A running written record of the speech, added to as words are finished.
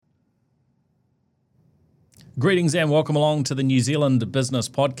Greetings and welcome along to the New Zealand Business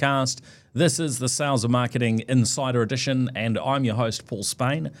Podcast. This is the Sales and Marketing Insider Edition, and I'm your host, Paul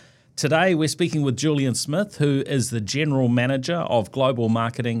Spain. Today, we're speaking with Julian Smith, who is the General Manager of Global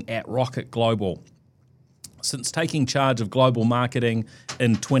Marketing at Rocket Global. Since taking charge of global marketing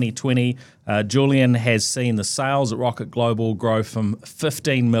in 2020, Julian has seen the sales at Rocket Global grow from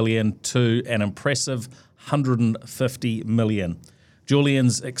 15 million to an impressive 150 million.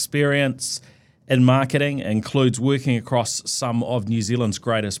 Julian's experience in marketing includes working across some of New Zealand's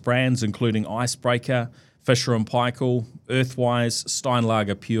greatest brands, including Icebreaker, Fisher & Paykel, Earthwise,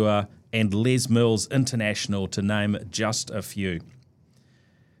 Steinlager Pure, and Les Mills International, to name just a few.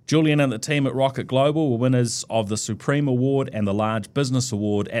 Julian and the team at Rocket Global were winners of the Supreme Award and the Large Business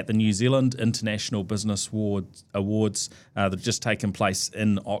Award at the New Zealand International Business Awards that have just taken place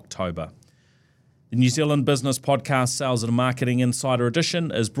in October. The New Zealand Business Podcast Sales and Marketing Insider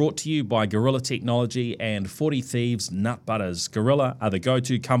Edition is brought to you by Gorilla Technology and 40 Thieves Nut Butters. Gorilla are the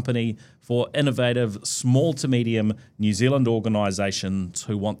go-to company for innovative small to medium New Zealand organisations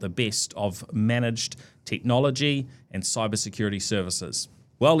who want the best of managed technology and cybersecurity services.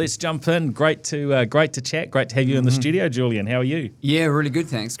 Well, let's jump in. Great to chat. Great to have you in the studio, Julian. How are you? Yeah, really good,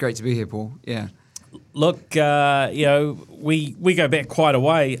 thanks. Great to be here, Paul. Yeah. Look, we go back quite a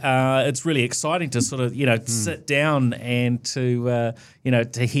way. It's really exciting to sort of, sit down and to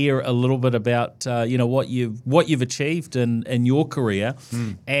hear a little bit about, what you've achieved in your career,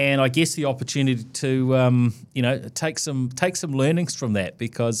 and I guess the opportunity to, take some learnings from that,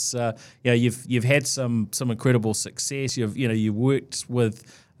 because you've had some incredible success. You worked with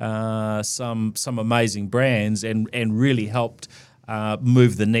some amazing brands and really helped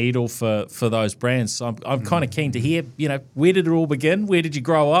move the needle for those brands. So I'm kind of keen to hear, where did it all begin? Where did you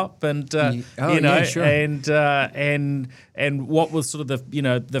grow up? And sure. and what was sort of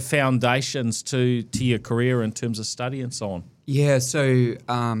the foundations to your career in terms of study and so on? Yeah, so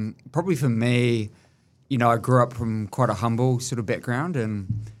probably for me, I grew up from quite a humble sort of background,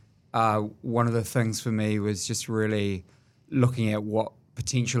 and one of the things for me was just really looking at what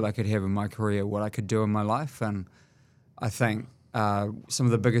potential I could have in my career, what I could do in my life, and I think some of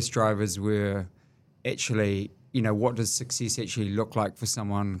the biggest drivers were actually, what does success actually look like for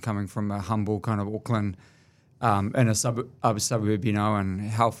someone coming from a humble kind of Auckland in a suburb, and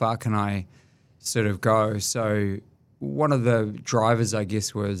how far can I sort of go? So one of the drivers, I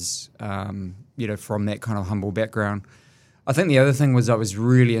guess, was, from that kind of humble background. I think the other thing was I was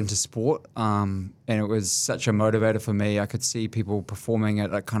really into sport, and it was such a motivator for me. I could see people performing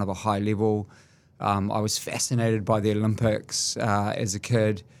at a kind of a high level. I was fascinated by the Olympics as a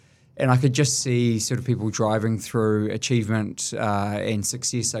kid, and I could just see sort of people driving through achievement and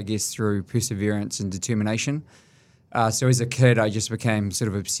success, I guess, through perseverance and determination. So as a kid, I just became sort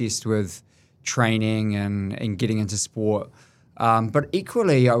of obsessed with training and getting into sport. But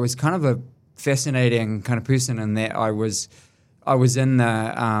equally, I was kind of a fascinating kind of person in that I was in the,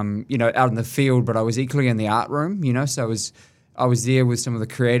 out in the field, but I was equally in the art room, so I was there with some of the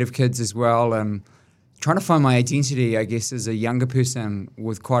creative kids as well, and trying to find my identity, I guess, as a younger person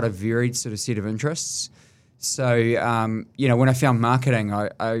with quite a varied sort of set of interests. So, when I found marketing,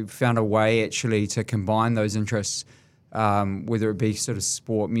 I found a way actually to combine those interests, whether it be sort of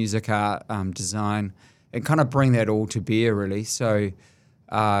sport, music, art, design, and kind of bring that all to bear, really. So,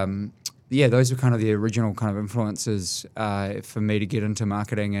 those were kind of the original kind of influences for me to get into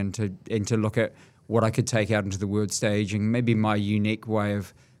marketing and to look at what I could take out into the world stage, and maybe my unique way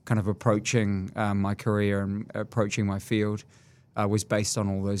of kind of approaching my career and approaching my field was based on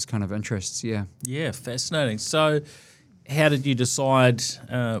all those kind of interests, yeah. Yeah, fascinating. So how did you decide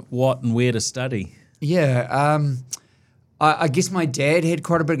what and where to study? Yeah, I guess my dad had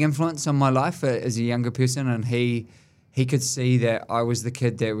quite a big influence on my life as a younger person, and he could see that I was the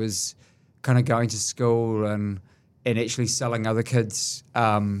kid that was kind of going to school and actually selling other kids,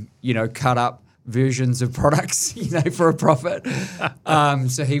 cut up versions of products, for a profit.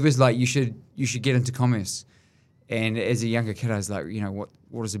 So he was like, you should get into commerce. And as a younger kid, I was like,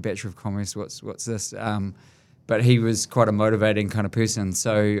 what is a Bachelor of Commerce? What's this? But he was quite a motivating kind of person.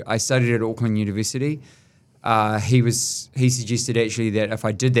 So I studied at Auckland University. He suggested actually that if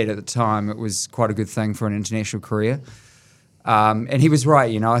I did that at the time, it was quite a good thing for an international career. And he was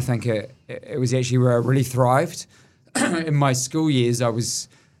right. I think it was actually where I really thrived. In my school years, I was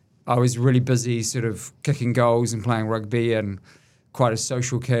really busy sort of kicking goals and playing rugby, and quite a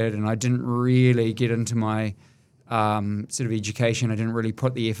social kid, and I didn't really get into my sort of education. I didn't really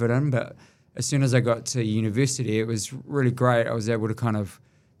put the effort in, but as soon as I got to university, it was really great. I was able to kind of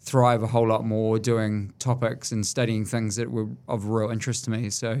thrive a whole lot more doing topics and studying things that were of real interest to me.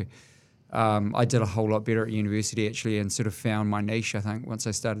 So I did a whole lot better at university actually, and sort of found my niche, I think, once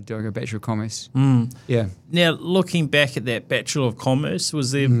I started doing a Bachelor of Commerce. Yeah. Now, looking back at that Bachelor of Commerce,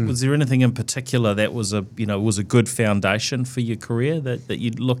 was there anything in particular that was a good foundation for your career that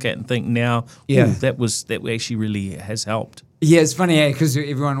you'd look at and think now, that actually really has helped? Yeah, it's funny, because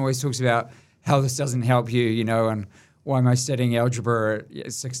everyone always talks about how this doesn't help you, and why am I studying algebra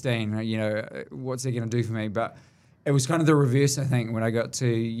at 16? What's it going to do for me? But it was kind of the reverse, I think, when I got to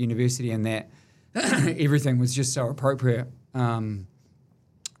university, and that everything was just so appropriate.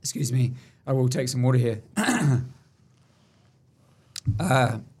 Excuse me, I will take some water here.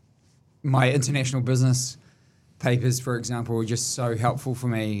 My international business papers, for example, were just so helpful for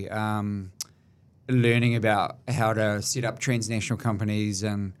me, learning about how to set up transnational companies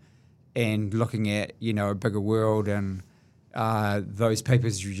and looking at, a bigger world, and those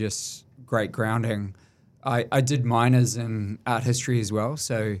papers were just great grounding. I did minors in art history as well,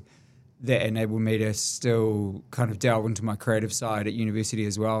 so that enabled me to still kind of delve into my creative side at university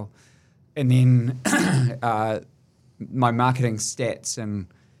as well. And then my marketing stats and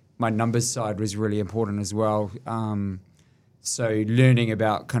my numbers side was really important as well. So learning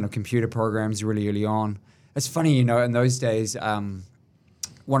about kind of computer programs really early on. It's funny, in those days,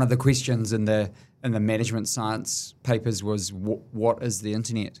 one of the questions in the management science papers was, what is the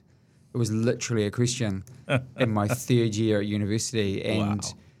internet? It was literally a question in my third year at university. And wow.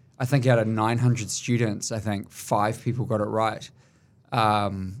 I think out of 900 students, I think 5 people got it right.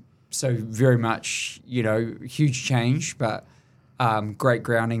 So very much, huge change, but great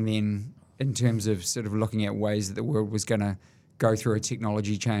grounding then in terms of sort of looking at ways that the world was going to go through a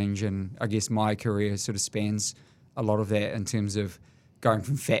technology change. And I guess my career sort of spans a lot of that in terms of going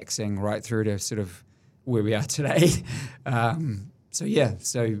from faxing right through to sort of where we are today.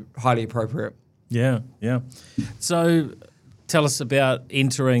 So highly appropriate. Yeah. So tell us about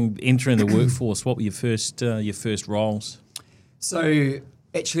entering the workforce. What were your first roles? So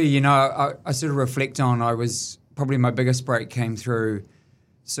actually, I sort of reflect on, I was probably my biggest break came through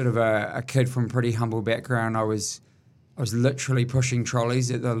sort of a kid from pretty humble background. I was literally pushing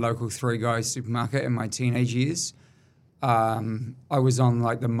trolleys at the local Three Guys supermarket in my teenage years. I was on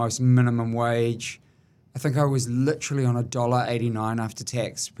like the most minimum wage. I think I was literally on $1.89 after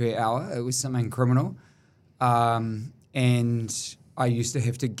tax per hour. It was something criminal. And I used to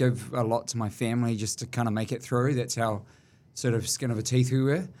have to give a lot to my family just to kind of make it through. That's how sort of skin of a teeth we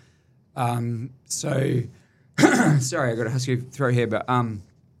were. Sorry, I got a husky throat here, but I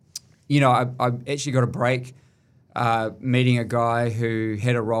actually got a break meeting a guy who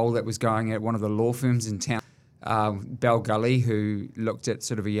had a role that was going at one of the law firms in town, Bell Gully, who looked at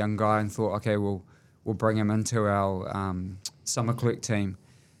sort of a young guy and thought, okay, we'll bring him into our summer clerk team.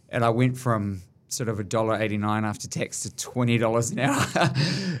 And I went from sort of $1.89 after tax to $20 an hour.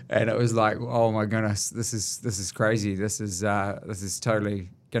 And it was like, oh my goodness, this is crazy. This is totally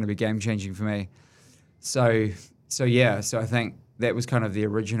going to be game changing for me. So I think that was kind of the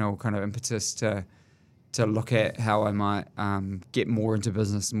original kind of impetus to look at how I might get more into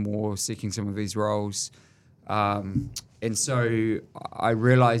business, more seeking some of these roles. And so I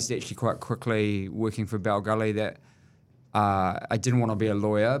realized actually quite quickly working for Bell Gully that I didn't want to be a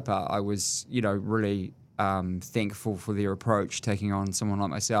lawyer, but I was, really thankful for their approach, taking on someone like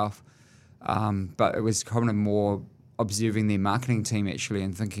myself. But it was kind of more observing their marketing team actually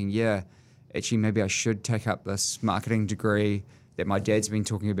and thinking, actually maybe I should take up this marketing degree that my dad's been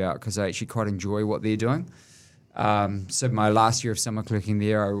talking about because I actually quite enjoy what they're doing. So my last year of summer clerking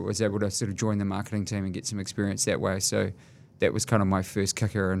there, I was able to sort of join the marketing team and get some experience that way. So that was kind of my first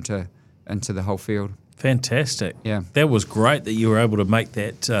kicker into the whole field. Fantastic. Yeah. That was great that you were able to make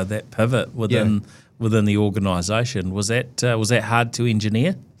that pivot within the organisation. Was that hard to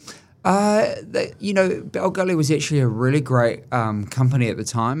engineer? Bell Gully was actually a really great company at the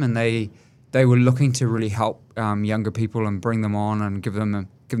time, and they were looking to really help younger people and bring them on and give them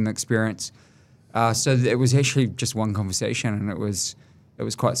experience. So it was actually just one conversation, and it was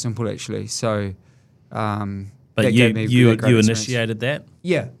quite simple actually. So, but you initiated that?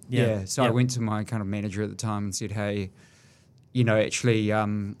 Yeah. So I went to my kind of manager at the time and said, hey, actually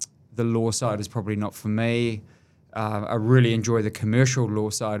the law side is probably not for me. I really enjoy the commercial law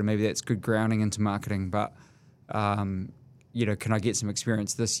side, and maybe that's good grounding into marketing, but can I get some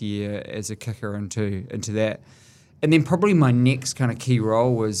experience this year as a kicker into that? And then probably my next kind of key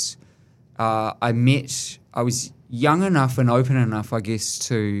role was I was young enough and open enough, I guess,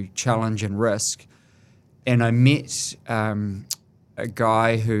 to challenge and risk. And I met a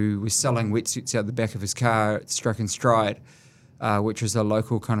guy who was selling wetsuits out the back of his car at Stroke and Stride, which was a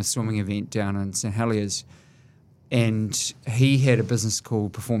local kind of swimming event down in St Heliers. And he had a business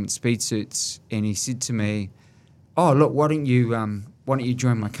called Performance Speed Suits, and he said to me, "Oh, look, why don't you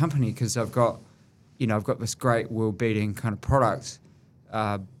join my company? Because I've got this great world-beating kind of product,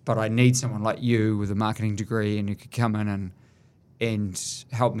 but I need someone like you with a marketing degree, and you could come in and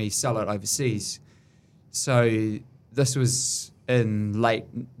help me sell it overseas." So this was in late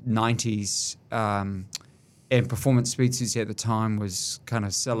 90s, and Performance Speed Suits at the time was kind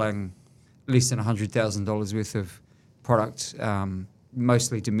of selling less than $100,000 worth of product,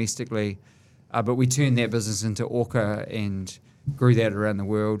 mostly domestically. But we turned that business into Orca and grew that around the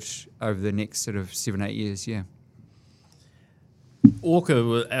world over the next sort of 7-8 years, yeah.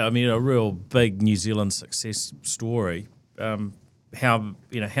 Orca, I mean, a real big New Zealand success story. How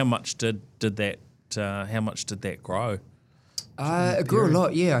much did that grow? It grew a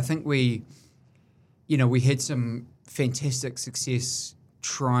lot, yeah. I think we had some fantastic success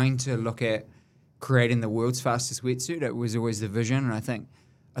trying to look at creating the world's fastest wetsuit. It was always the vision, and I think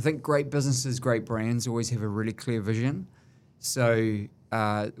great businesses, great brands always have a really clear vision. So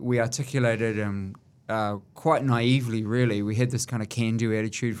we articulated quite naively, really. We had this kind of can-do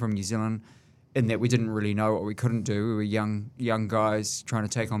attitude from New Zealand in that we didn't really know what we couldn't do. We were young guys trying to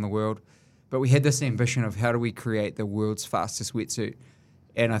take on the world. But we had this ambition of how do we create the world's fastest wetsuit.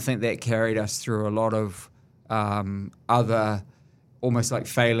 And I think that carried us through a lot of other almost like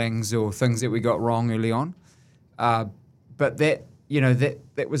failings or things that we got wrong early on. But that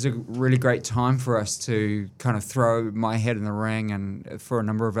was a really great time for us to kind of throw my head in the ring and for a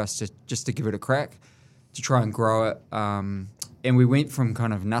number of us to give it a crack, to try and grow it. And we went from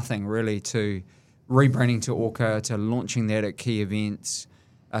kind of nothing really to rebranding to Orca, to launching that at key events,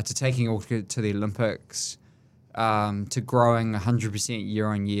 to taking Orca to the Olympics, to growing 100% year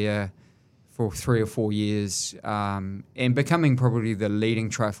on year for 3 or 4 years, and becoming probably the leading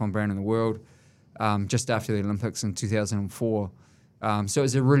triathlon brand in the world just after the Olympics in 2004. So it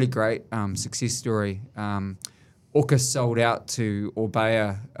was a really great success story. Orca sold out to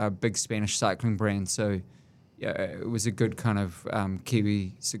Orbea, a big Spanish cycling brand. So yeah, it was a good kind of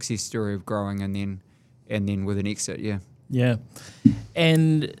Kiwi success story of growing and then with an exit. Yeah. Yeah,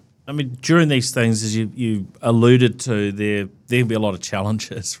 and I mean during these things, as you alluded to, there'll be a lot of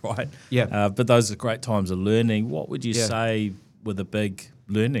challenges, right? Yeah. But those are great times of learning. What would you say were the big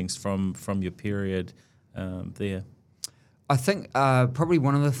learnings from your period there? I think probably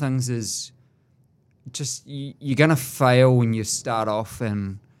one of the things is just you're going to fail when you start off,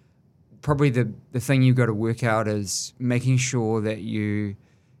 and probably the thing you've got to work out is making sure that you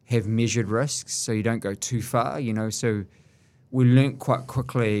have measured risks so you don't go too far, So we learnt quite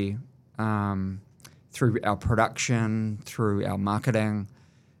quickly through our production, through our marketing,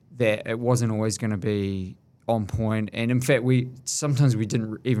 that it wasn't always going to be on point. And in fact, sometimes we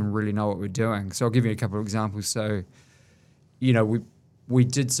didn't even really know what we're doing. So I'll give you a couple of examples. So, we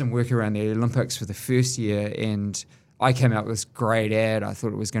did some work around the Olympics for the first year, and I came out with this great ad. I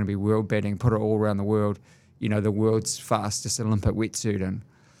thought it was going to be world beating, put it all around the world, the world's fastest Olympic wetsuit. And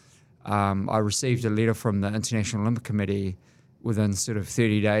I received a letter from the International Olympic Committee within sort of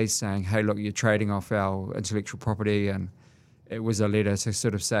 30 days saying, hey, look, you're trading off our intellectual property. And it was a letter to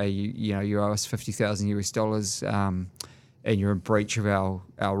sort of say, you owe us $50,000 and you're in breach of our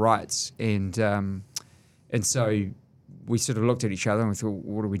rights. And so we sort of looked at each other and we thought,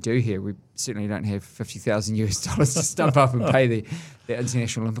 what do we do here? We certainly don't have $50,000 to stump up and pay the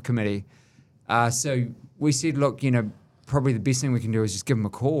International Olympic Committee. So we said, look, probably the best thing we can do is just give them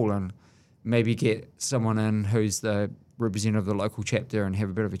a call and maybe get someone in who's the representative of the local chapter and have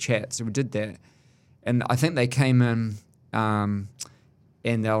a bit of a chat. So we did that. And I think they came in and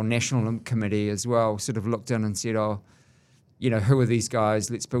our National Olympic Committee as well sort of looked in and said, who are these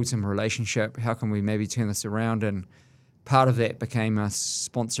guys? Let's build some relationship. How can we maybe turn this around? And part of that became us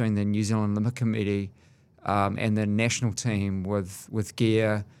sponsoring the New Zealand Olympic Committee and the national team with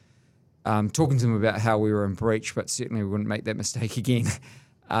gear, talking to them about how we were in breach, but certainly we wouldn't make that mistake again.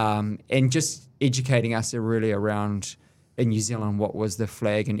 And just educating us really around in New Zealand what was the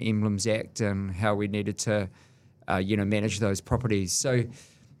Flag and Emblems Act and how we needed to manage those properties. So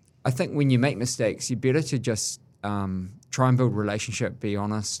I think when you make mistakes, you're better to just try and build relationship, be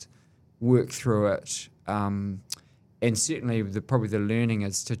honest, work through it. And certainly probably the learning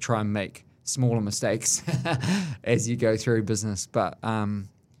is to try and make smaller mistakes as you go through business. But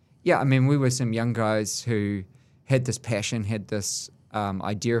we were some young guys who had this passion, had this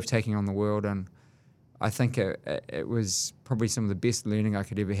idea of taking on the world, and I think it was probably some of the best learning I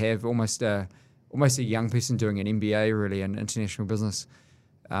could ever have. Almost a young person doing an MBA, really, in international business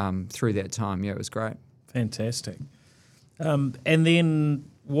through that time. Yeah, it was great. Fantastic. And then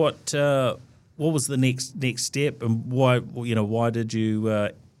what what was the next step, and why did you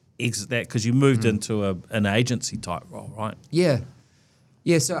exit that? Because you moved into an agency type role, right? Yeah.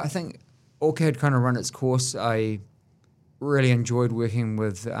 So I think Orca had kind of run its course. I really enjoyed working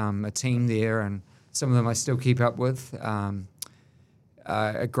with a team there, and some of them I still keep up with.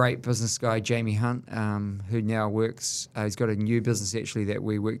 A great business guy, Jamie Hunt, who now works. He's got a new business actually that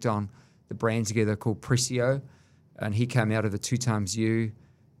we worked on the brand together called Precio, and he came out of the 2XU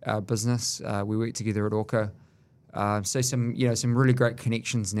business. We worked together at Orca. So some really great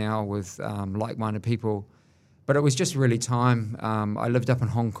connections now with like-minded people. But it was just really time. I lived up in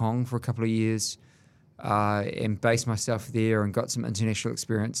Hong Kong for a couple of years and based myself there and got some international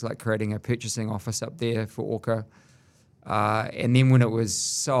experience, like creating a purchasing office up there for Orca. And then when it was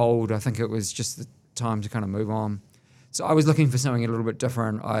sold, I think it was just the time to kind of move on. So I was looking for something a little bit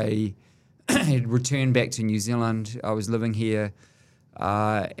different. I had returned back to New Zealand. I was living here.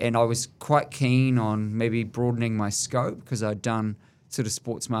 And I was quite keen on maybe broadening my scope because I'd done sort of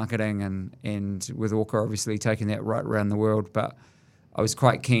sports marketing and with Orca obviously taking that right around the world. But I was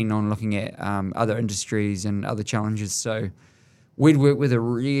quite keen on looking at other industries and other challenges. So we'd worked with a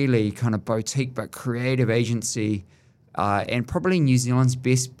really kind of boutique but creative agency and probably New Zealand's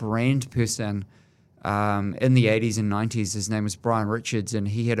best brand person in the 80s and 90s. His name was Brian Richards, and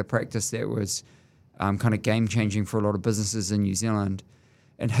he had a practice that was kind of game-changing for a lot of businesses in New Zealand.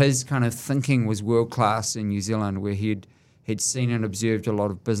 And his kind of thinking was world-class in New Zealand, where he'd seen and observed a lot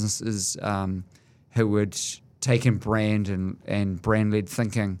of businesses who had taken brand and brand-led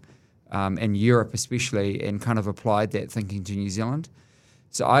thinking in Europe especially, and kind of applied that thinking to New Zealand.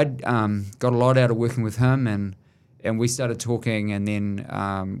 So I'd got a lot out of working with him, and we started talking, and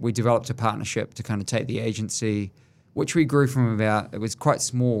then we developed a partnership to kind of take the agency, which we grew from it was quite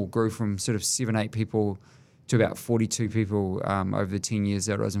small, grew from sort of 7-8 people to about 42 people over the 10 years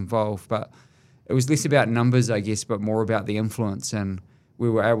that I was involved. But it was less about numbers, I guess, but more about the influence. And we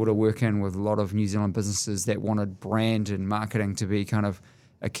were able to work in with a lot of New Zealand businesses that wanted brand and marketing to be kind of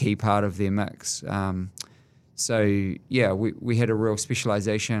a key part of their mix. So, yeah, we had a real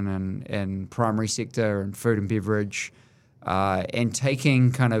specialization in primary sector and food and beverage and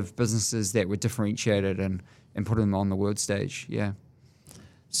taking kind of businesses that were differentiated and putting them on the world stage, yeah.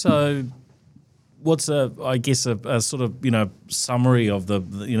 So what's a sort of, summary of the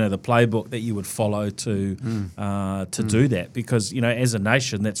playbook that you would follow to do that? Because, as a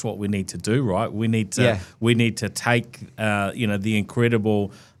nation, that's what we need to do, right? We need to take, the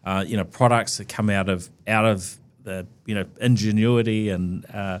incredible, products that come out of the, ingenuity and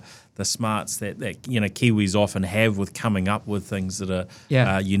the smarts that Kiwis often have with coming up with things that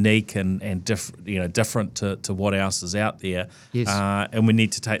are unique and different to what else is out there. Yes. And we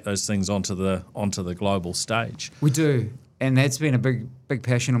need to take those things onto the global stage. We do, and that's been a big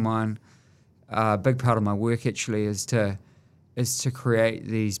passion of mine. A big part of my work actually is to create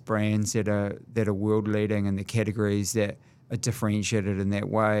these brands that are world leading in the categories that are differentiated in that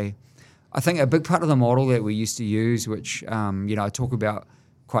way. I think a big part of the model that we used to use, which I talk about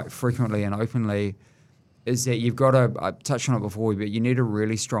quite frequently and openly, is that you've got to, I touched on it before, but you need a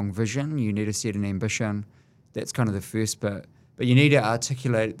really strong vision. You need to set an ambition. That's kind of the first bit. But you need to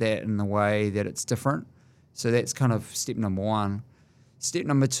articulate that in the way that it's different. So that's kind of step number one. Step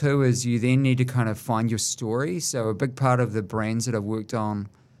number two is you then need to kind of find your story. So a big part of the brands that I've worked on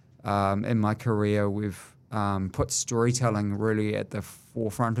in my career, we've put storytelling really at the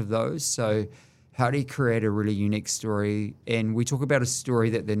forefront of those. So how do you create a really unique story? And we talk about a story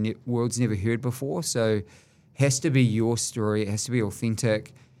that the world's never heard before. So it has to be your story. It has to be authentic.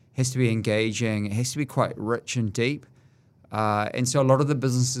 It has to be engaging. It has to be quite rich and deep. And so a lot of the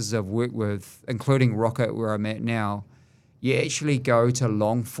businesses I've worked with, including Rocket, where I'm at now, you actually go to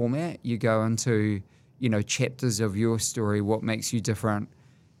long format. You go into, chapters of your story, what makes you different.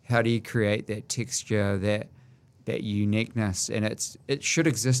 How do you create that texture, that uniqueness? And it should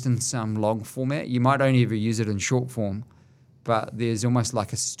exist in some long format. You might only ever use it in short form, but there's almost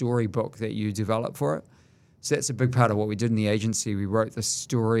like a storybook that you develop for it. So that's a big part of what we did in the agency. We wrote the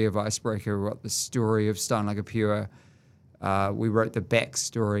story of Icebreaker, we wrote the story of Steinlager Pure. We wrote the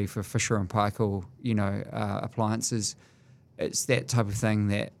backstory for Fisher & Paykel, appliances. It's that type of thing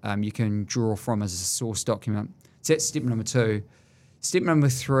that you can draw from as a source document. So that's step number two. Step number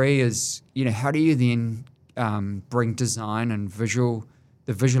three is, how do you then bring design and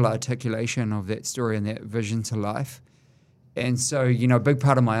the visual articulation of that story and that vision to life? And so, a big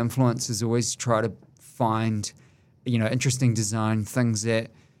part of my influence is always try to find, interesting design, things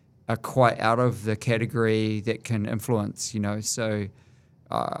that are quite out of the category that can influence, So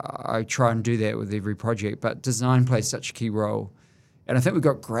I try and do that with every project. But design plays such a key role. And I think we've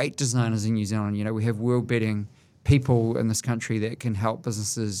got great designers in New Zealand. You know, we have world-beating people in this country that can help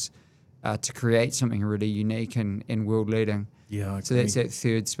businesses to create something really unique and world-leading. Yeah, I so agree. that's that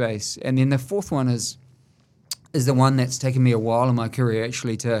third space. And then the fourth one is the one that's taken me a while in my career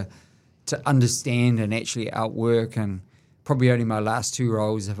actually to understand and actually outwork, and probably only my last 2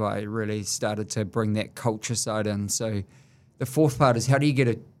 roles have I really started to bring that culture side in. So the fourth part is, how do you get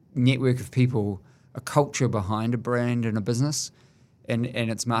a network of people, a culture behind a brand and a business and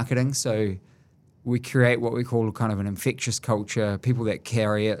its marketing? So we create what we call kind of an infectious culture, people that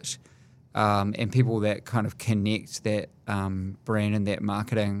carry it, and people that kind of connect that brand and that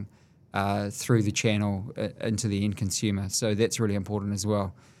marketing through the channel into the end consumer. So that's really important as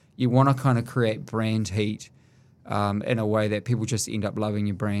well. You want to kind of create brand heat in a way that people just end up loving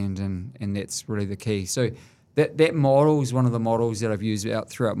your brand, and that's really the key. So that model is one of the models that I've used out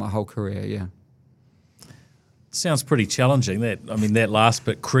throughout my whole career, yeah. Sounds pretty challenging. That last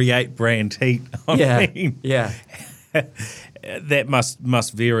bit, create brand heat. Yeah. That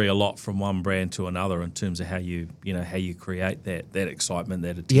must vary a lot from one brand to another in terms of how you create that excitement,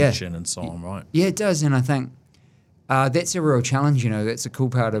 that attention, and so on, right? Yeah, it does, and I think that's a real challenge. You know, that's a cool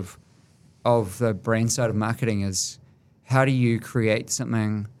part of the brand side of marketing is how do you create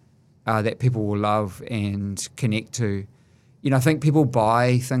something that people will love and connect to. You know, I think people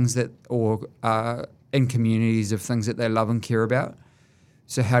buy things that or in communities of things that they love and care about.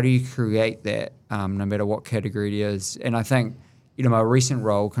 So how do you create that no matter what category it is? And I think, you know, my recent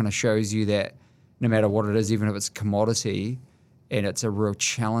role kind of shows you that no matter what it is, even if it's a commodity and it's a real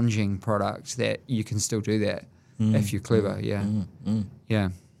challenging product, that you can still do that if you're clever. Yeah.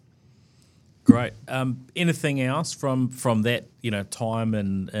 Great. Anything else from that, you know, time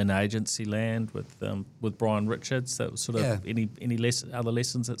in agency land with Brian Richards? That was sort of any other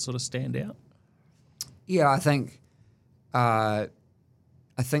lessons that sort of stand out? Yeah, I think that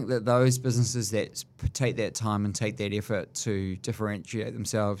those businesses that take that time and take that effort to differentiate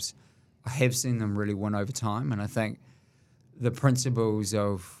themselves, I have seen them really win over time. And I think the principles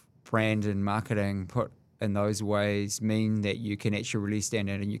of brand and marketing put in those ways mean that you can actually really stand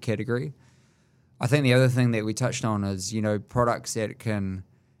out in your category. I think the other thing that we touched on is, you know, products that can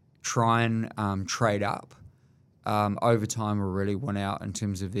try and trade up over time will really win out in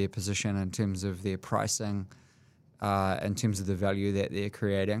terms of their position, in terms of their pricing, in terms of the value that they're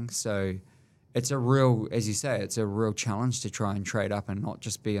creating. So it's a real, as you say, it's a real challenge to try and trade up and not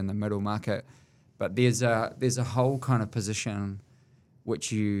just be in the middle market. But there's a whole kind of position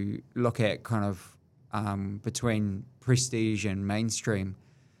which you look at kind of between prestige and mainstream.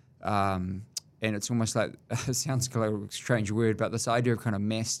 And it's almost like, it sounds like a strange word, but this idea of kind of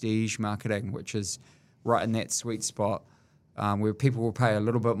masstige marketing, which is right in that sweet spot, where people will pay a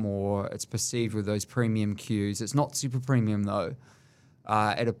little bit more. It's perceived with those premium cues. It's not super premium though.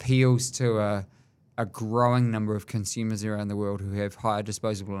 It appeals to a growing number of consumers around the world who have higher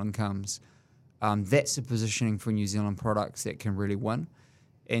disposable incomes. That's the positioning for New Zealand products that can really win.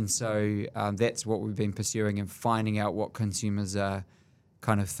 And so that's what we've been pursuing and finding out what consumers are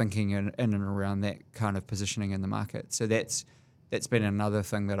kind of thinking in and around that kind of positioning in the market. So that's been another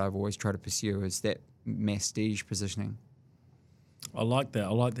thing that I've always tried to pursue, is that masstige positioning. I like that. I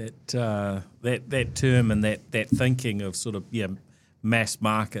like that that term and that thinking of sort of mass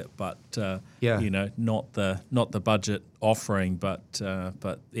market, but you know, not the budget offering, but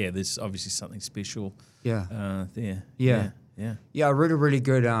there's obviously something special there. Yeah, I read a really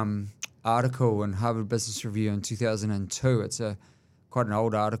good article in Harvard Business Review in 2002. It's quite an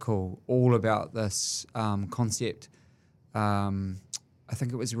old article all about this concept. I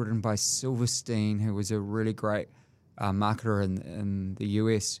think it was written by Silverstein, who was a really great marketer in the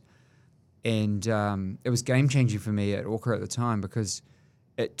US. And it was game-changing for me at Orca at the time, because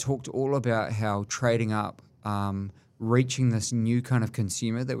it talked all about how trading up, reaching this new kind of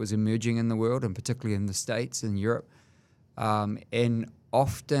consumer that was emerging in the world, and particularly in the States and Europe, and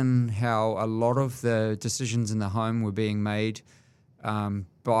often how a lot of the decisions in the home were being made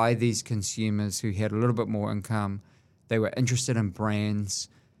by these consumers who had a little bit more income. They were interested in brands,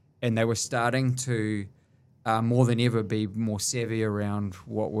 and they were starting to more than ever be more savvy around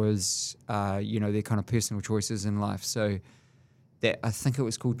what was their kind of personal choices in life. So that, I think it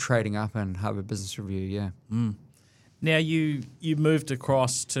was called Trading Up in Harvard Business Review. Now you moved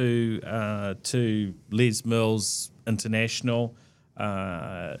across to Les Mills International.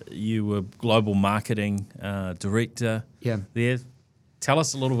 You were global marketing director there. Tell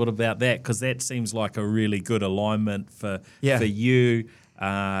us a little bit about that, because that seems like a really good alignment for you.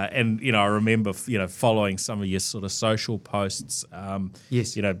 And I remember following some of your sort of social posts.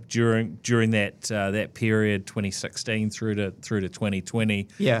 Yes. During that period, 2016 through to 2020.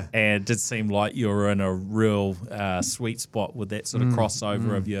 Yeah. And it did seem like you were in a real sweet spot with that sort of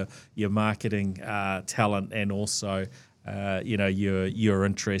crossover of your marketing talent and also your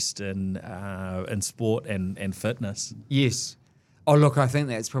interest in sport and fitness. Yes. Oh, look, I think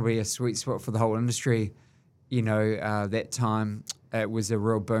that's probably a sweet spot for the whole industry. That time it was a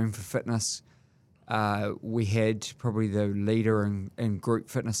real boom for fitness. We had probably the leader in group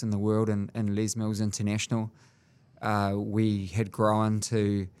fitness in the world in Les Mills International. We had grown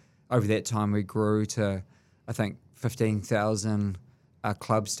to, over that time, we grew to, I think, 15,000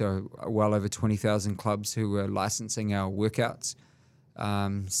 clubs to well over 20,000 clubs who were licensing our workouts.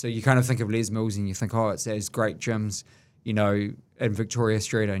 So you kind of think of Les Mills and you think, oh, it's those great gyms, in Victoria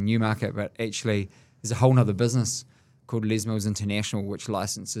Street or Newmarket, but actually there's a whole other business called Les Mills International, which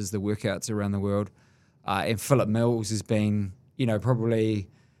licenses the workouts around the world. And Philip Mills has been, probably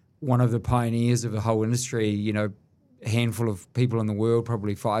one of the pioneers of the whole industry. A handful of people in the world,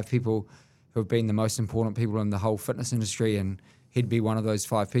 probably 5 people who have been the most important people in the whole fitness industry, and he'd be one of those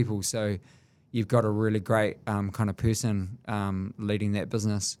 5 people. So you've got a really great kind of person leading that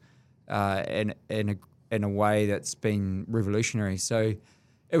business in a way that's been revolutionary. So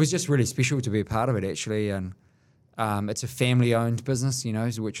it was just really special to be a part of it, actually. And it's a family-owned business,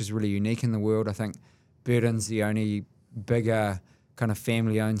 which is really unique in the world. I think Burton's the only bigger kind of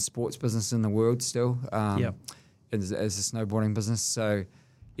family-owned sports business in the world still, as a snowboarding business. So,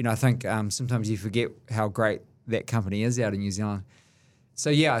 I think sometimes you forget how great that company is out in New Zealand. So,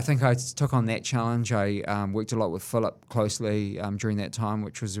 yeah, I think I took on that challenge. I worked a lot with Philip closely during that time,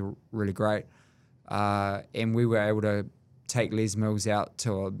 which was really great. And we were able to take Les Mills out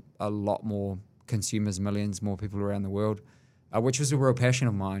to a lot more consumers, millions more people around the world, which was a real passion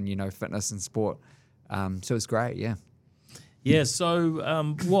of mine, fitness and sport. So it was great, yeah. Yeah,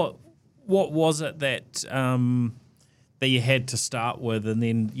 so what was it that you had to start with, and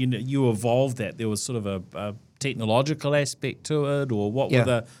then you evolved that? There was sort of a technological aspect to it, or what were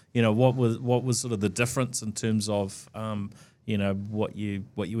the what was sort of the difference in terms of what you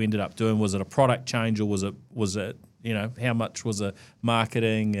ended up doing? Was it a product change, or was it how much was it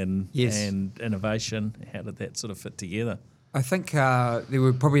marketing and innovation? How did that sort of fit together? I think there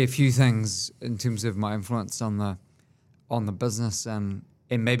were probably a few things in terms of my influence on the business, and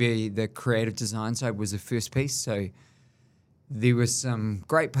maybe the creative design side was the first piece. So there were some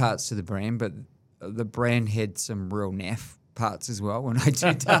great parts to the brand, but the brand had some real naff parts as well when I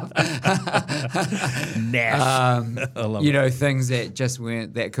turned up. Naff. I love it. Things that just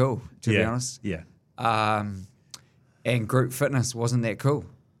weren't that cool, to be honest. Yeah. And group fitness wasn't that cool.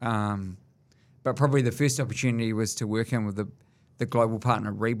 But probably the first opportunity was to work in with the global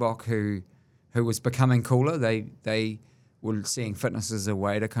partner Reebok, who was becoming cooler. They were seeing fitness as a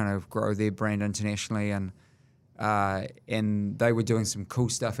way to kind of grow their brand internationally, and they were doing some cool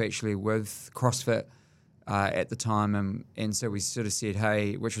stuff actually with CrossFit at the time, and so we sort of said,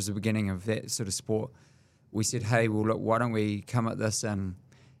 hey, which was the beginning of that sort of sport. We said, hey, well, look, why don't we come at this and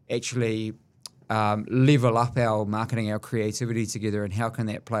actually level up our marketing, our creativity together, and how can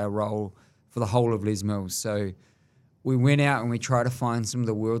that play a role for the whole of Les Mills? So we went out and we tried to find some of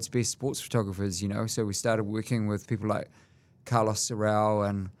the world's best sports photographers, So we started working with people like Carlos Sorrell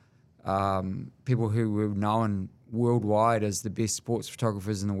and people who were known worldwide as the best sports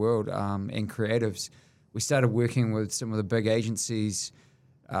photographers in the world, and creatives. We started working with some of the big agencies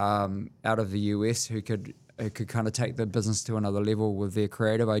out of the US who could kind of take the business to another level with their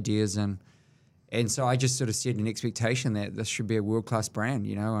creative ideas, and so I just sort of set an expectation that this should be a world-class brand,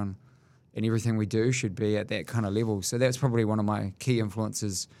 and everything we do should be at that kind of level. So that's probably one of my key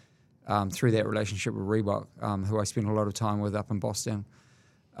influences through that relationship with Reebok, who I spent a lot of time with up in Boston.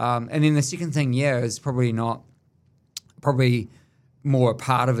 And then the second thing, is probably more a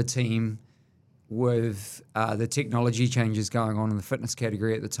part of a team with the technology changes going on in the fitness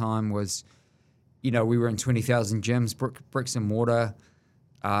category at the time. Was, we were in 20,000 gyms, bricks and mortar,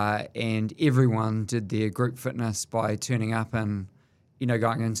 and everyone did their group fitness by turning up and,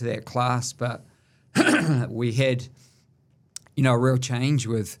 going into that class. But we had, a real change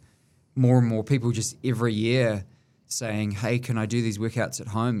with more and more people just every year saying, hey, can I do these workouts at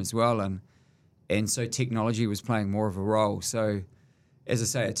home as well? And so technology was playing more of a role. So, as I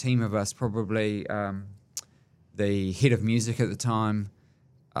say, a team of us, probably the head of music at the time,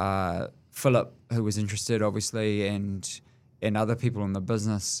 Philip, who was interested, obviously, and other people in the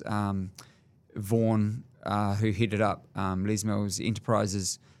business, Vaughan, who headed up Les Mills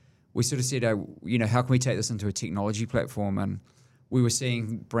Enterprises. We sort of said, how can we take this into a technology platform? And we were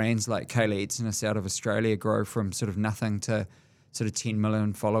seeing brands like Kayla Eatonus out of Australia grow from sort of nothing to sort of 10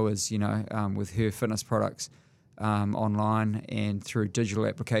 million followers, with her fitness products online and through digital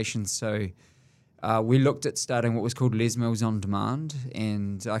applications. So we looked at starting what was called Les Mills On Demand,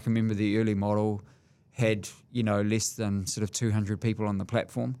 and I can remember the early model had, less than sort of 200 people on the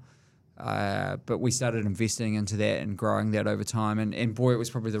platform. But we started investing into that and growing that over time. And boy, it was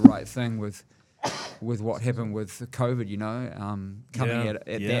probably the right thing with what happened with COVID, coming at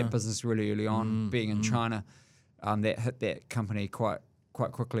that business really early on, being in China, that hit that company quite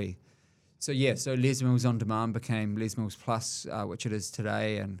quickly. So Les Mills On Demand became Les Mills Plus, which it is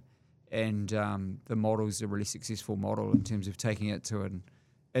today, and the model's a really successful model in terms of taking it to an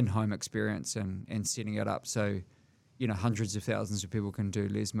in-home experience and setting it up so, hundreds of thousands of people can do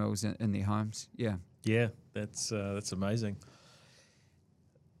Les Mills in their homes. Yeah. Yeah, that's amazing.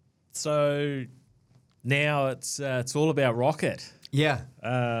 So now it's all about Rocket. Yeah.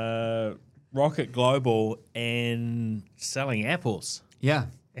 Rocket Global and selling apples. Yeah.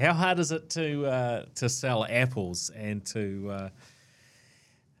 How hard is it to sell apples and to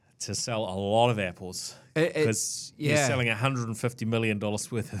sell a lot of apples? Because you're selling $150 million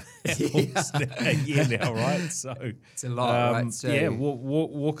worth of apples a year now, right? So it's a lot, right? So,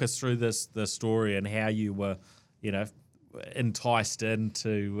 walk us through the story and how you were, enticed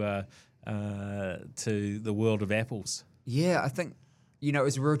into to the world of apples. Yeah, I think it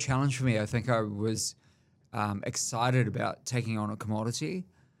was a real challenge for me. I think I was excited about taking on a commodity.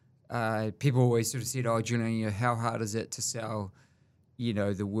 People always sort of said, "Oh, Julian, how hard is it to sell,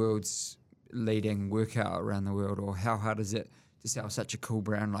 the world's leading workout around the world, or how hard is it to sell such a cool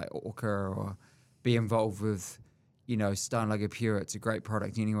brand like Orca, or be involved with, Stone Lager Pure? It's a great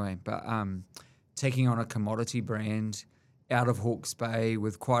product anyway." But taking on a commodity brand out of Hawke's Bay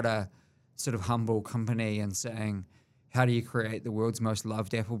with quite a sort of humble company and saying, how do you create the world's most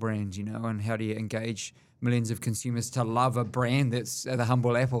loved apple brand, and how do you engage millions of consumers to love a brand that's the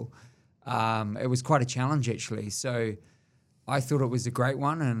humble apple? It was quite a challenge, actually. So I thought it was a great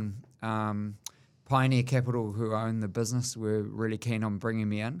one, and Pioneer Capital, who own the business, were really keen on bringing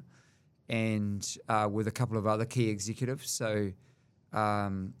me in, and with a couple of other key executives. So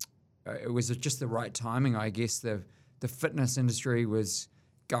it was just the right timing, I guess. The fitness industry was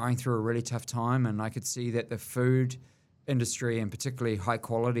going through a really tough time, and I could see that the food industry, and particularly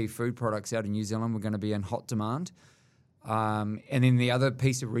high-quality food products out of New Zealand, were going to be in hot demand. And then the other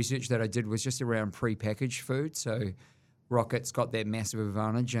piece of research that I did was just around pre-packaged food. So Rocket's got that massive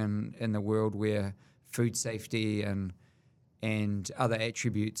advantage in the world where food safety and other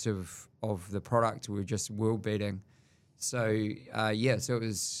attributes of the product were just world-beating. So, so it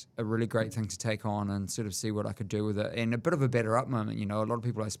was a really great thing to take on and sort of see what I could do with it. And a bit of a better up moment, a lot of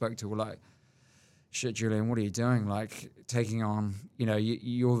people I spoke to were like, "Shit, Julian, what are you doing? Like taking on,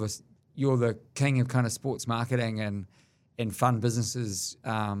 you're the king of kind of sports marketing and fun businesses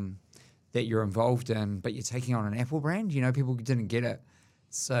that you're involved in, but you're taking on an Apple brand." People didn't get it.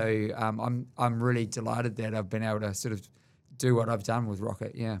 So I'm really delighted that I've been able to sort of do what I've done with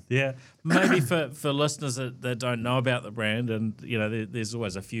Rocket. Yeah. Maybe for listeners that don't know about the brand, and there's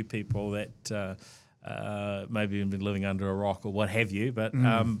always a few people that maybe have been living under a rock or what have you, but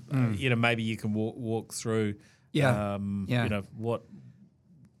maybe you can walk through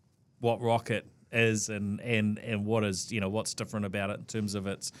what Rocket is and what is what's different about it in terms of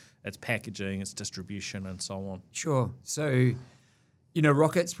its packaging, its distribution, and so on. Sure. So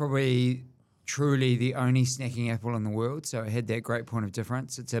Rocket's probably truly the only snacking apple in the world, so it had that great point of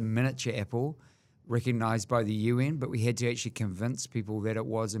difference. It's a miniature apple recognised by the UN, but we had to actually convince people that it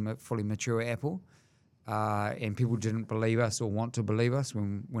was a fully mature apple, and people didn't believe us or want to believe us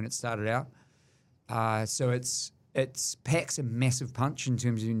when it started out. So it's packs a massive punch in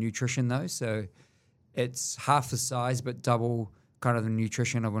terms of nutrition, though. So it's half the size but double kind of the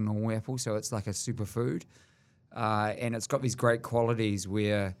nutrition of a normal apple, so it's like a superfood. And it's got these great qualities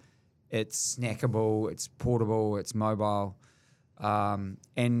where it's snackable, it's portable, it's mobile,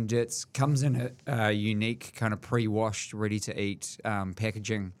 and it comes in a unique kind of pre-washed, ready-to-eat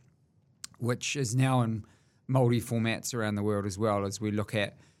packaging, which is now in multi-formats around the world as well, as we look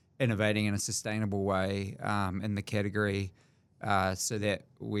at innovating in a sustainable way in the category, so that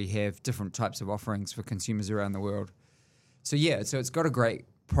we have different types of offerings for consumers around the world. So it's got a great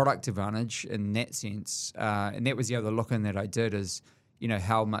product advantage in that sense, and that was the other look-in that I did is,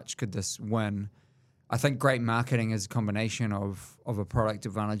 how much could this win? I think great marketing is a combination of a product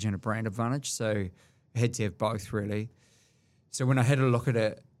advantage and a brand advantage, so I had to have both, really. So when I had a look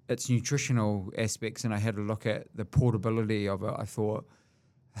at its nutritional aspects and I had a look at the portability of it, I thought,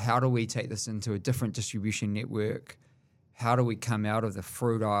 how do we take this into a different distribution network? how do we come out of the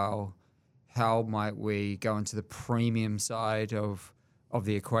fruit aisle? How might we go into the premium side of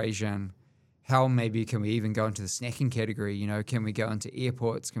the equation? How maybe can we even go into the snacking category? You know, can we go into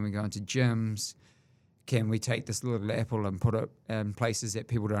airports? Can we go into gyms? Can we take this little apple and put it in places that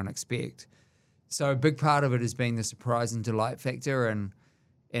people don't expect? So a big part of it has been the surprise and delight factor, and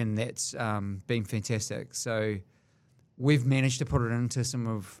that's been fantastic. So we've managed to put it into some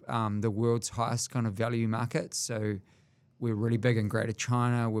of the world's highest kind of value markets. So we're really big in Greater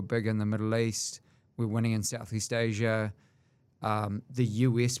China. We're big in the Middle East. We're winning in Southeast Asia. The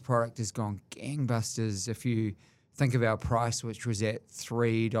US product has gone gangbusters. If you think of our price, which was at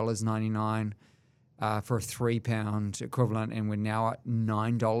 $3.99 for a £3 equivalent, and we're now at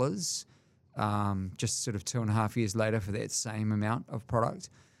 $9, just sort of 2.5 years later for that same amount of product.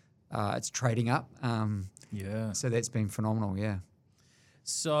 It's trading up. So that's been phenomenal, yeah.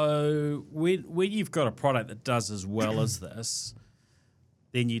 So when you've got a product that does as well as this,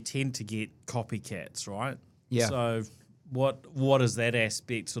 then you tend to get copycats, right? Yeah. So what does that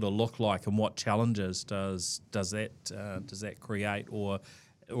aspect sort of look like, and what challenges does that create, or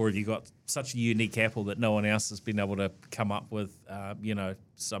have you got such a unique apple that no one else has been able to come up with,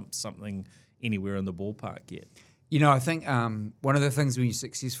 something anywhere in the ballpark yet? You know, I think one of the things when you're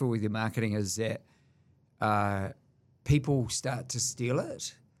successful with your marketing is that people start to steal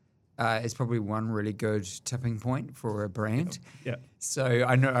it. It's probably one really good tipping point for a brand. Yeah. So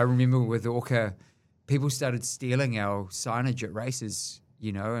I remember with Orca, people started stealing our signage at races,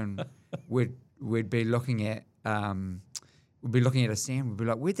 you know, and we'd be looking at a stand, we'd be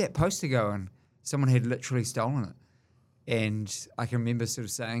like, where'd that poster go? And someone had literally stolen it. And I can remember sort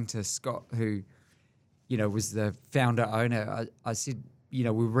of saying to Scott, who, you know, was the founder owner, I said, you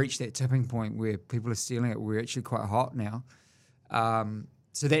know, we've reached that tipping point where people are stealing it. We're actually quite hot now.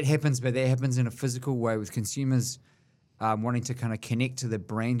 So that happens, but that happens in a physical way with consumers wanting to kind of connect to the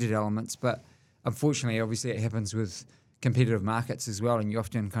branded elements. But unfortunately, obviously, it happens with competitive markets as well, and you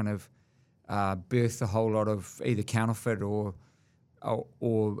often kind of birth a whole lot of either counterfeit or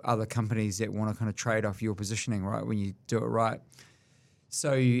other companies that want to kind of trade off your positioning, right, when you do it right.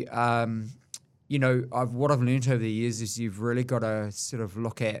 So, you know, what I've learned over the years is you've really got to sort of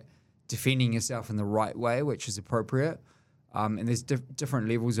look at defending yourself in the right way, which is appropriate. And there's different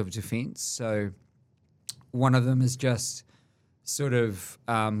levels of defense. So one of them is just sort of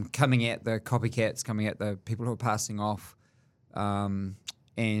coming at the copycats, coming at the people who are passing off,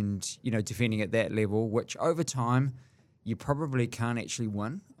 and, you know, defending at that level, which over time you probably can't actually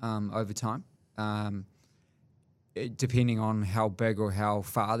win over time, depending on how big or how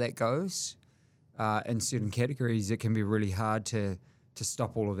far that goes. In certain categories, it can be really hard to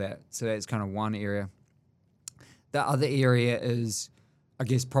stop all of that. So that's kind of one area. The other area is, I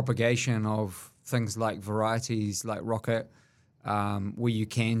guess, propagation of things like varieties like Rocket, where you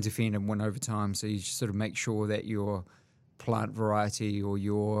can defend and win over time. So you just sort of make sure that your plant variety or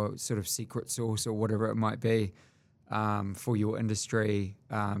your sort of secret sauce or whatever it might be for your industry,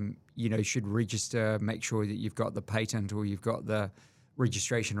 you know, should register, make sure that you've got the patent or you've got the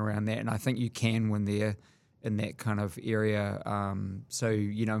registration around that. And I think you can win there in that kind of area. So,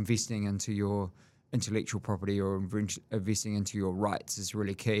 you know, investing into your intellectual property or investing into your rights is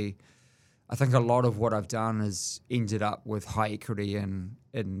really key. I think a lot of what I've done has ended up with high equity in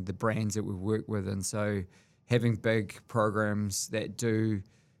the brands that we've worked with. And so having big programs that do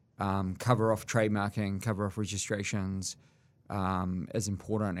cover off trademarking, cover off registrations is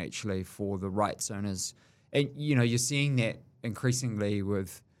important actually for the rights owners. And, you know, you're seeing that increasingly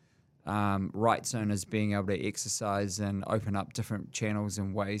with rights owners being able to exercise and open up different channels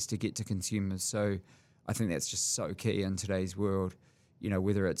and ways to get to consumers. So I think that's just so key in today's world, you know,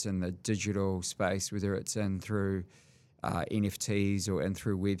 whether it's in the digital space, whether it's in through NFTs or in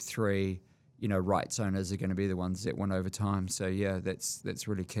through Web3, you know, rights owners are going to be the ones that win over time. So, yeah, that's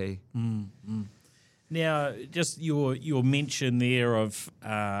really key. Mm-hmm. Now, just your mention there of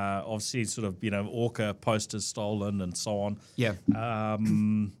obviously sort of, you know, Orca posters stolen and so on. Yeah.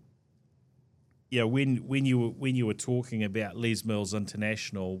 Yeah, when you were talking about Les Mills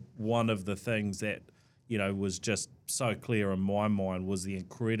International, one of the things that, you know, was just so clear in my mind was the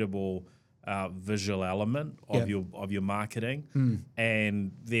incredible visual element of your marketing.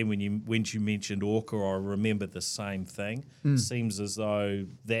 And then when you mentioned Orca, I remember the same thing. Seems as though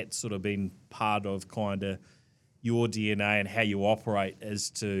that's sort of been part of kind of your DNA and how you operate is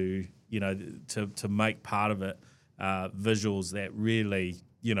to, you know, to make part of it visuals that really,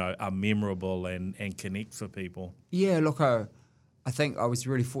 you know, are memorable and connect for people. Yeah, look, I think I was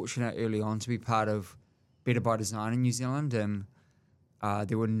really fortunate early on to be part of Better by Design in New Zealand, and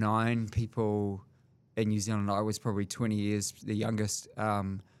there were 9 people in New Zealand, I was probably 20 years the youngest,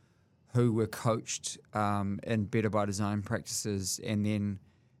 who were coached in Better by Design practices and then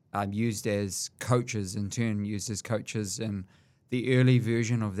used as coaches, in turn used as coaches. And the early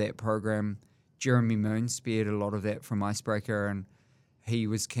version of that program, Jeremy Moon spearheaded a lot of that from Icebreaker, and he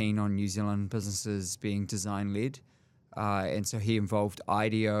was keen on New Zealand businesses being design-led. And so he involved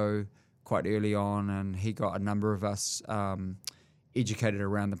IDEO quite early on, and he got a number of us educated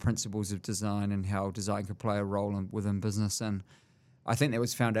around the principles of design and how design could play a role within business. And I think that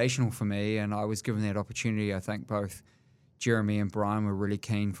was foundational for me, and I was given that opportunity. I think both Jeremy and Brian were really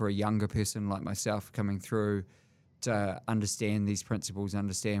keen for a younger person like myself coming through to understand these principles,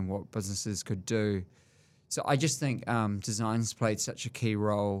 understand what businesses could do. So I just think design's played such a key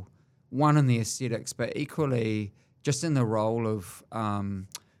role, one in the aesthetics, but equally just in the role of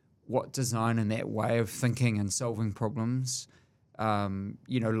what design and that way of thinking and solving problems,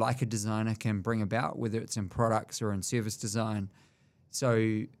 like a designer can bring about, whether it's in products or in service design.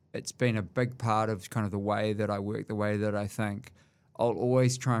 So it's been a big part of kind of the way that I work, the way that I think. I'll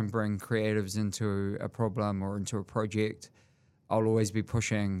always try and bring creatives into a problem or into a project. I'll always be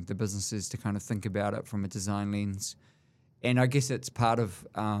pushing the businesses to kind of think about it from a design lens. And I guess it's part of,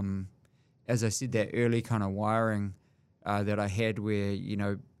 as I said, that early kind of wiring that I had where,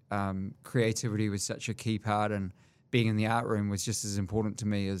 creativity was such a key part, and being in the art room was just as important to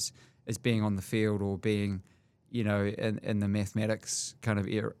me as being on the field or being, in the mathematics kind of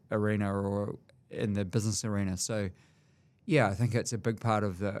arena or in the business arena. So, yeah, I think it's a big part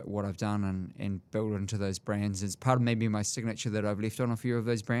of what I've done and built into those brands. It's part of maybe my signature that I've left on a few of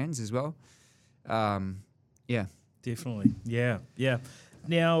those brands as well. Yeah. Definitely. Yeah.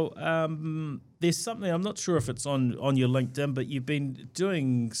 Now, there's something, I'm not sure if it's on your LinkedIn, but you've been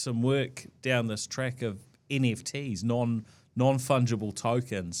doing some work down this track of NFTs, non-fungible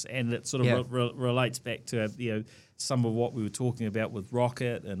tokens, and it sort of relates back to some of what we were talking about with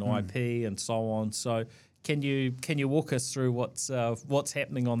Rocket and IP and so on. So can you walk us through what's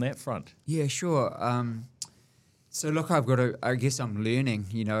happening on that front? Yeah, sure. So look, I guess I'm learning,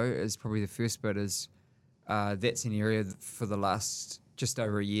 is probably the first bit is that's an area for the last just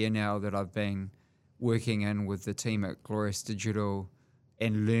over a year now that I've been working in with the team at Glorious Digital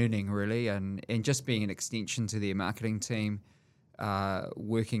and learning really and just being an extension to their marketing team,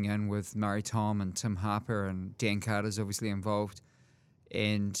 working in with Murray Tom and Tim Harper, and Dan Carter's obviously involved,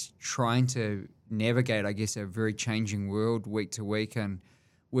 and trying to navigate, I guess, a very changing world week to week, and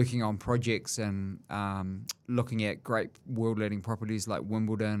working on projects and looking at great world-leading properties like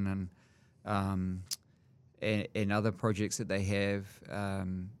Wimbledon and other projects that they have,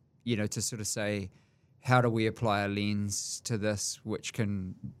 to sort of say, how do we apply a lens to this which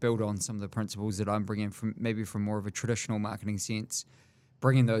can build on some of the principles that I'm bringing from more of a traditional marketing sense,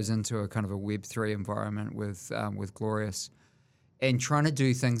 bringing those into a kind of a Web3 environment with Glorious, and trying to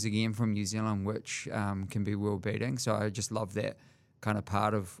do things again from New Zealand which can be world-beating. So I just love that kind of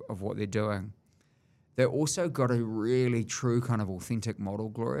part of what they're doing. They've also got a really true kind of authentic model,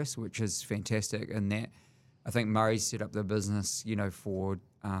 Glorious, which is fantastic in that I think Murray set up the business, for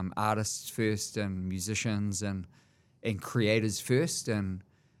artists first and musicians and creators first, and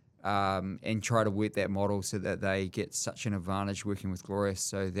try to work that model so that they get such an advantage working with Glorious.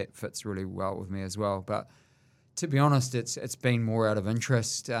 So that fits really well with me as well. But to be honest, it's been more out of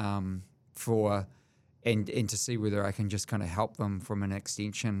interest and to see whether I can just kind of help them from an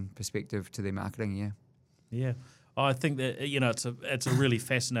extension perspective to their marketing. Yeah. I think that it's a really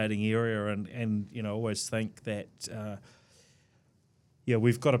fascinating area, and I always think that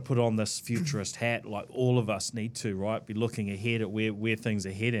we've got to put on this futurist hat, like all of us need to, right? Be looking ahead at where things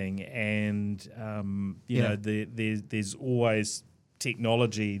are heading, and there's always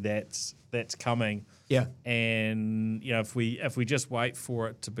technology that's coming. Yeah. And if we just wait for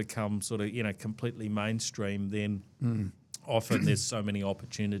it to become sort of completely mainstream, then often there's so many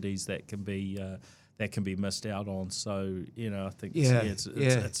opportunities that can be missed out on. So I think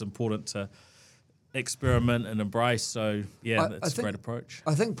it's important to experiment and embrace. So that's a great approach.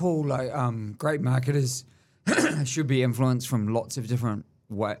 I think, Paul, great marketers should be influenced from lots of different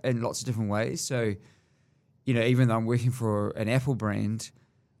ways. So even though I'm working for an Apple brand,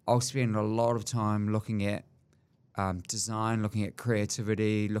 I'll spend a lot of time looking at design, looking at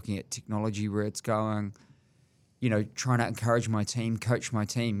creativity, looking at technology, where it's going. Trying to encourage my team, coach my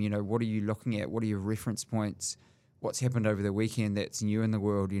team. What are you looking at? What are your reference points? What's happened over the weekend that's new in the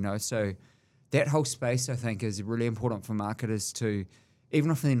world? So that whole space, I think, is really important for marketers to, even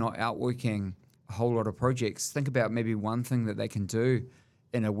if they're not out working a whole lot of projects, think about maybe one thing that they can do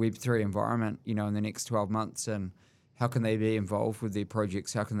in a Web3 environment, in the next 12 months, and how can they be involved with their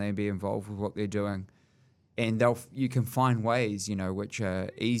projects? How can they be involved with what they're doing? and you can find ways, which are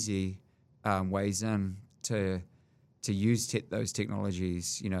easy ways in to use those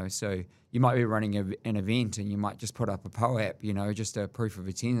technologies, So you might be running an event and you might just put up a PO-app, just a proof of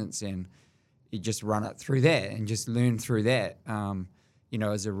attendance, and you just run it through that and just learn through that,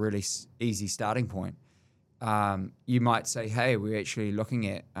 as a really easy starting point. You might say, hey, we're actually looking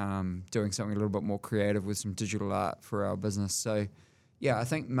at doing something a little bit more creative with some digital art for our business. So, yeah, I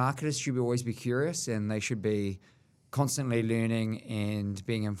think marketers should always be curious, and they should be constantly learning and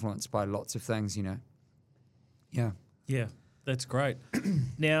being influenced by lots of things, Yeah. Yeah, that's great.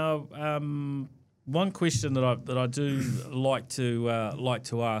 Now, one question that I do like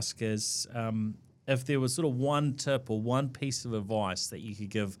to ask is if there was sort of one tip or one piece of advice that you could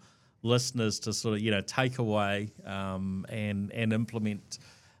give listeners to sort of take away and implement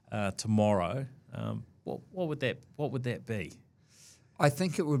tomorrow, what would that be? I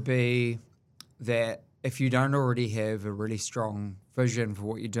think it would be that if you don't already have a really strong vision for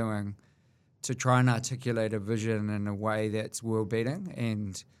what you're doing, to try and articulate a vision in a way that's world-beating,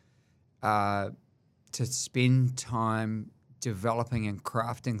 and to spend time developing and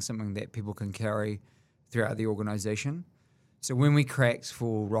crafting something that people can carry throughout the organization. So when we cracked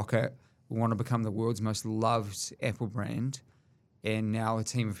for Rocket, we want to become the world's most loved Apple brand, and now a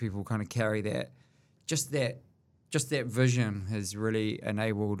team of people kind of carry that. Just that vision has really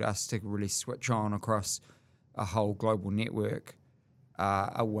enabled us to really switch on across a whole global network,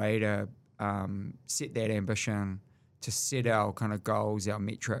 a way to set that ambition, to set our kind of goals, our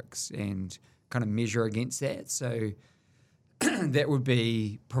metrics, and kind of measure against that. So that would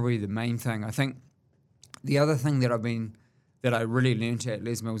be probably the main thing. I think the other thing that I really learned at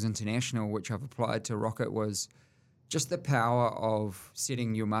Les Mills International, which I've applied to Rocket, was just the power of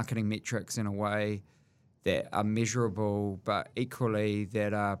setting your marketing metrics in a way that are measurable, but equally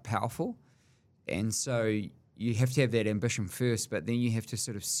that are powerful. And so you have to have that ambition first, but then you have to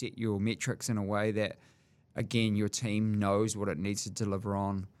sort of set your metrics in a way that, again, your team knows what it needs to deliver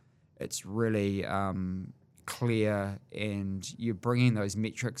on. It's really clear, and you're bringing those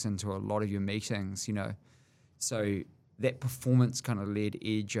metrics into a lot of your meetings, So that performance kind of led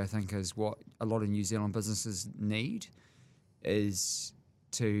edge, I think, is what a lot of New Zealand businesses need, is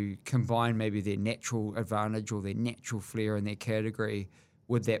to combine maybe their natural advantage or their natural flair in their category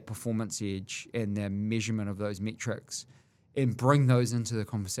with that performance edge and the measurement of those metrics, and bring those into the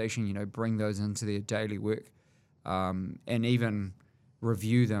conversation, bring those into their daily work, and even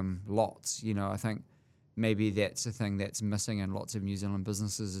review them lots. I think maybe that's the thing that's missing in lots of New Zealand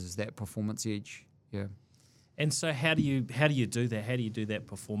businesses, is that performance edge. Yeah. And so how do you do that? How do you do that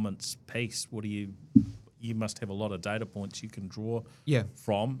performance piece? You must have a lot of data points you can draw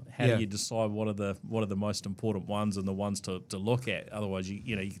from. How do you decide what are the most important ones and the ones to look at? Otherwise,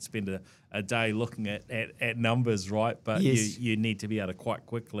 you could spend a day looking at numbers, right? But you need to be able to quite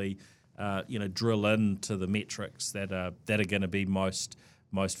quickly drill into the metrics that are going to be most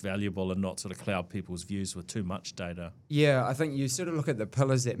valuable, and not sort of cloud people's views with too much data. Yeah, I think you sort of look at the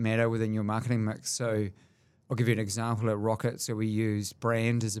pillars that matter within your marketing mix. So I'll give you an example at Rocket. So we use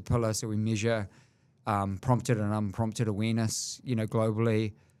brand as a pillar. So we measure prompted and unprompted awareness,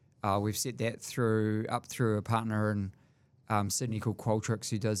 globally. We've set that up through a partner in Sydney called Qualtrics,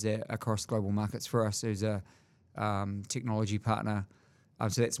 who does that across global markets for us. Who's a technology partner.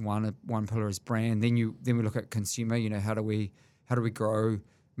 So that's one pillar is brand. Then we look at consumer. How do we grow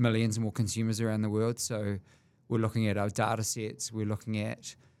millions more consumers around the world? So we're looking at our data sets. We're looking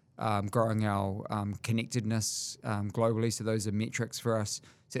at growing our connectedness globally. So those are metrics for us.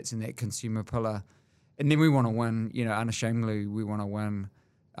 So that's in that consumer pillar. And then we want to win, unashamedly, we want to win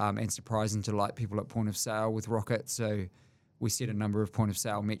and surprise and delight people at point of sale with Rocket. So we set a number of point of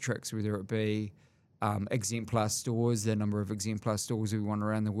sale metrics, whether it be exemplar stores, the number of exemplar stores we want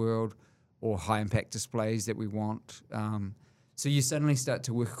around the world, or high impact displays that we want. So you suddenly start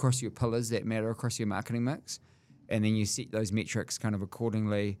to work across your pillars that matter across your marketing mix, and then you set those metrics kind of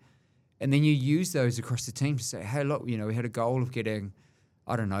accordingly. And then you use those across the team to say, hey, look, we had a goal of getting,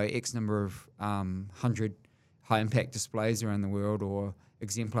 I don't know, X number of 100 high-impact displays around the world, or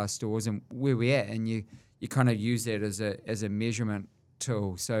exemplar stores, and where we're at. And you kind of use that as a measurement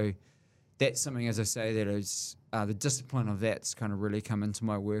tool. So that's something, as I say, that is the discipline of that's kind of really come into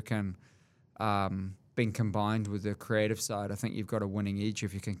my work, and being combined with the creative side. I think you've got a winning edge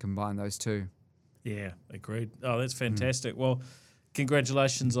if you can combine those two. Yeah, agreed. Oh, that's fantastic. Well,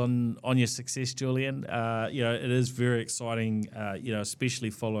 congratulations on your success, Julian. It is very exciting, especially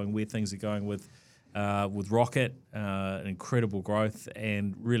following where things are going with Rocket, incredible growth,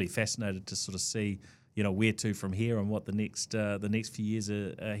 and really fascinated to sort of see where to from here and what the next few years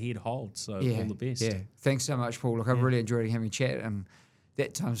ahead hold. So all the best. Yeah, thanks so much, Paul. Look, I've really enjoyed having a chat, and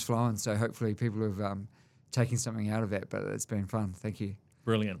that time's flowing. So hopefully people have taken something out of that. But it's been fun. Thank you.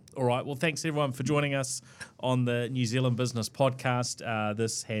 Brilliant. All right. Well, thanks everyone for joining us on the New Zealand Business Podcast.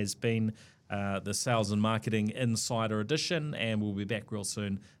 This has been the Sales and Marketing Insider Edition, and we'll be back real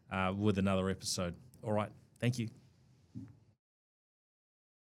soon with another episode. All right. Thank you.